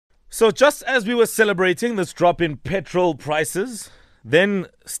So just as we were celebrating this drop in petrol prices, then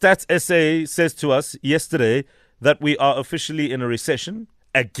Stats SA says to us yesterday that we are officially in a recession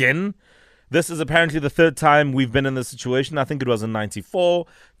again. This is apparently the third time we've been in this situation. I think it was in 94,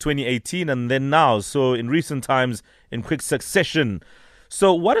 2018, and then now. So in recent times, in quick succession.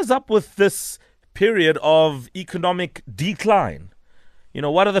 So what is up with this period of economic decline? You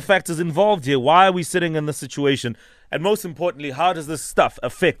know, what are the factors involved here? Why are we sitting in this situation? And most importantly, how does this stuff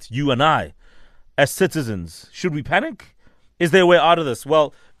affect you and I as citizens? Should we panic? Is there a way out of this?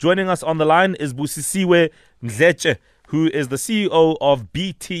 Well, joining us on the line is Busisiwe Mdletshe, who is the CEO of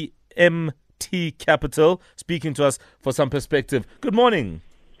BTMT Capital, speaking to us for some perspective. Good morning.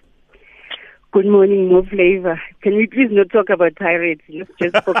 Good morning, Mo Flavor. Can we please not talk about pirates? Let's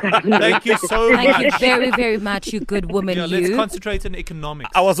just focus on Thank you so much. Thank you very, very much, you good woman, Yeah, you. let's concentrate on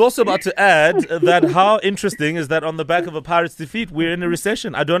economics. I was also about to add that how interesting is that on the back of a Pirates defeat, we're in a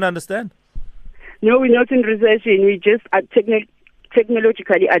recession. I don't understand. No, we're not in recession. We just are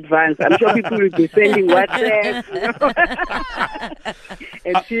technologically advanced. I'm sure people will be sending WhatsApp.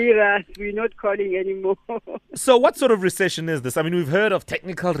 And Tira, we're not calling anymore. So what sort of recession is this? I mean, we've heard of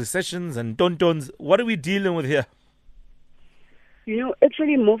technical recessions and don-dons. What are we dealing with here? You know,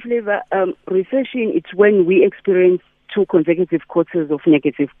 actually, Mo Flavor, recession, it's when we experience 2 consecutive quarters of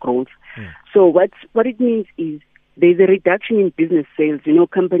negative growth. So what it means is there's a reduction in business sales. You know,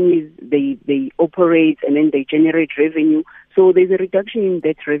 companies, they operate and then they generate revenue. So there's a reduction in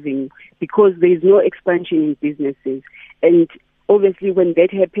that revenue because there's no expansion in businesses. And obviously when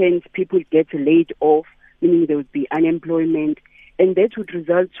that happens, people get laid off, meaning there would be unemployment, and that would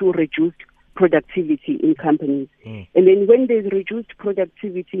result to reduced productivity in companies. And then when there's reduced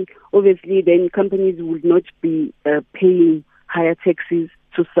productivity, obviously then companies would not be paying higher taxes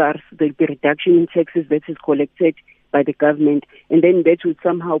to SARS, the reduction in taxes that is collected by the government, and then that would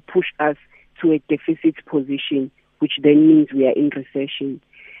somehow push us to a deficit position, which then means we are in recession.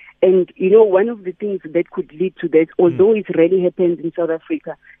 And, you know, one of the things that could lead to that, although it rarely happens in South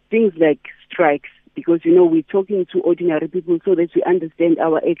Africa, things like strikes, because, you know, we're talking to ordinary people so that we understand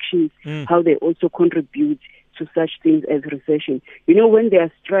our actions, how they also contribute to such things as recession. You know, when there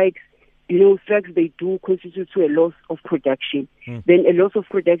are strikes, you know, strikes, they do constitute to a loss of production. Then a loss of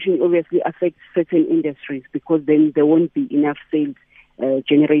production obviously affects certain industries because then there won't be enough sales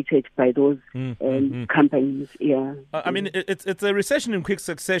generated by those companies. Yeah. I mean, it's a recession in quick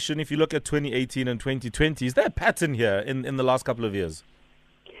succession if you look at 2018 and 2020. Is there a pattern here in the last couple of years?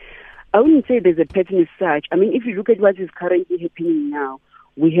 I wouldn't say there's a pattern as such. I mean, if you look at what is currently happening now,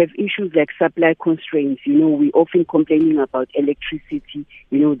 we have issues like supply constraints. You know, we're often complaining about electricity,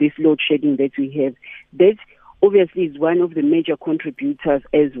 you know, this load shedding that we have. That obviously is one of the major contributors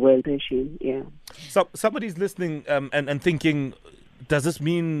as well. Yeah. So somebody's listening and thinking, does this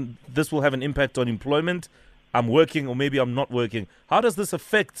mean this will have an impact on employment? I'm working or maybe I'm not working. How does this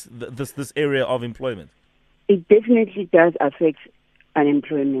affect this area of employment? It definitely does affect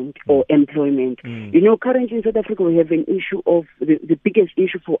unemployment or employment. You know, currently in South Africa we have an issue of, the biggest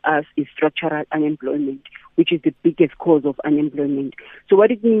issue for us is structural unemployment, which is the biggest cause of unemployment. So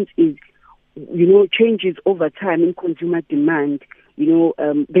what it means is, you know, changes over time in consumer demand. You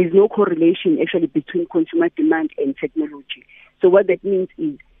know, there's no correlation actually between consumer demand and technology. So what that means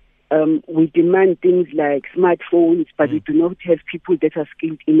is we demand things like smartphones, but we do not have people that are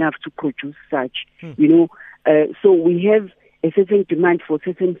skilled enough to produce such. You know, so we have a certain demand for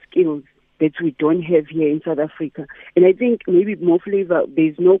certain skills that we don't have here in South Africa. And I think maybe more flavor,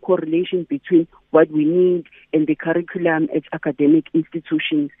 there's no correlation between what we need and the curriculum at academic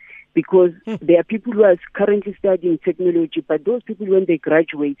institutions, because there are people who are currently studying technology, but those people, when they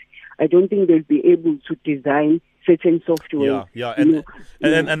graduate, I don't think they'll be able to design certain software.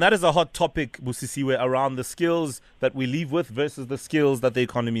 And that is a hot topic, Busisiwe, around the skills that we leave with versus the skills that the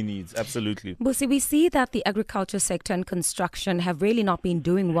economy needs. Absolutely. Busi, we see that the agriculture sector and construction have really not been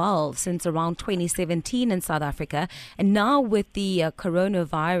doing well since around 2017 in South Africa. And now with the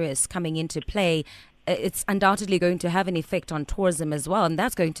coronavirus coming into play, it's undoubtedly going to have an effect on tourism as well, and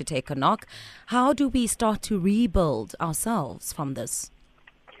that's going to take a knock. How do we start to rebuild ourselves from this?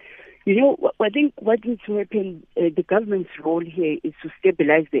 You know, I think what needs to happen, the government's role here is to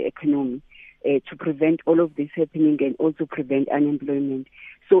stabilize the economy, to prevent all of this happening and also prevent unemployment.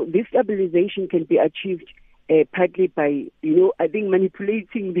 So this stabilization can be achieved partly by, I think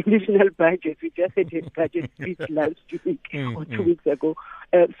manipulating the national budget. We just had a budget speech last week or 2 weeks ago.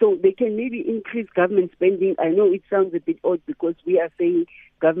 So they can maybe increase government spending. I know it sounds a bit odd because we are saying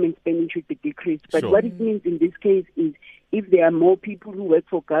government spending should be decreased. But what it means in this case is if there are more people who work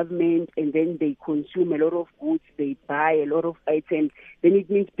for government and then they consume a lot of goods, they buy a lot of items, then it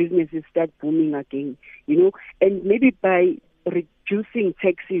means businesses start booming again, and maybe by reducing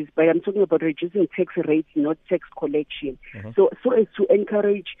taxes, but I'm talking about reducing tax rates, not tax collection. So as to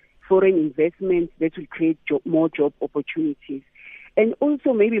encourage foreign investments that will create more job opportunities. And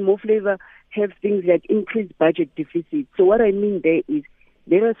also maybe more flavor have things like increased budget deficit. So what I mean there is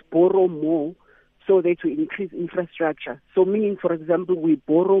let us borrow more so that we increase infrastructure. So meaning, for example, we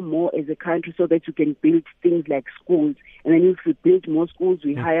borrow more as a country so that we can build things like schools. And then if we build more schools,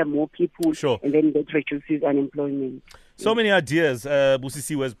 we hire more people, and then that reduces unemployment. So many ideas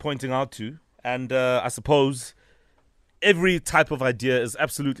Busisiwe was pointing out to, and I suppose every type of idea is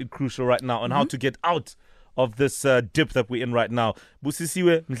absolutely crucial right now on how to get out of this dip that we're in right now.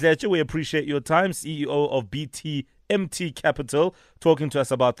 Busisiwe Mdletshe, we appreciate your time, CEO of BTMT Capital, talking to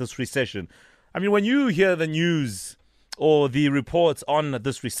us about this recession. I mean, when you hear the news or the reports on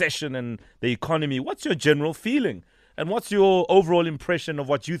this recession and the economy, what's your general feeling? And what's your overall impression of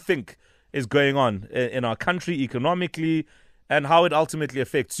what you think is going on in our country economically and how it ultimately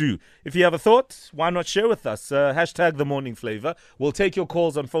affects you? If you have a thought, why not share with us? Hashtag The Morning Flavor. We'll take your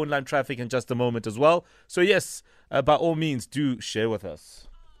calls on phone line traffic in just a moment as well. So yes, by all means, do share with us.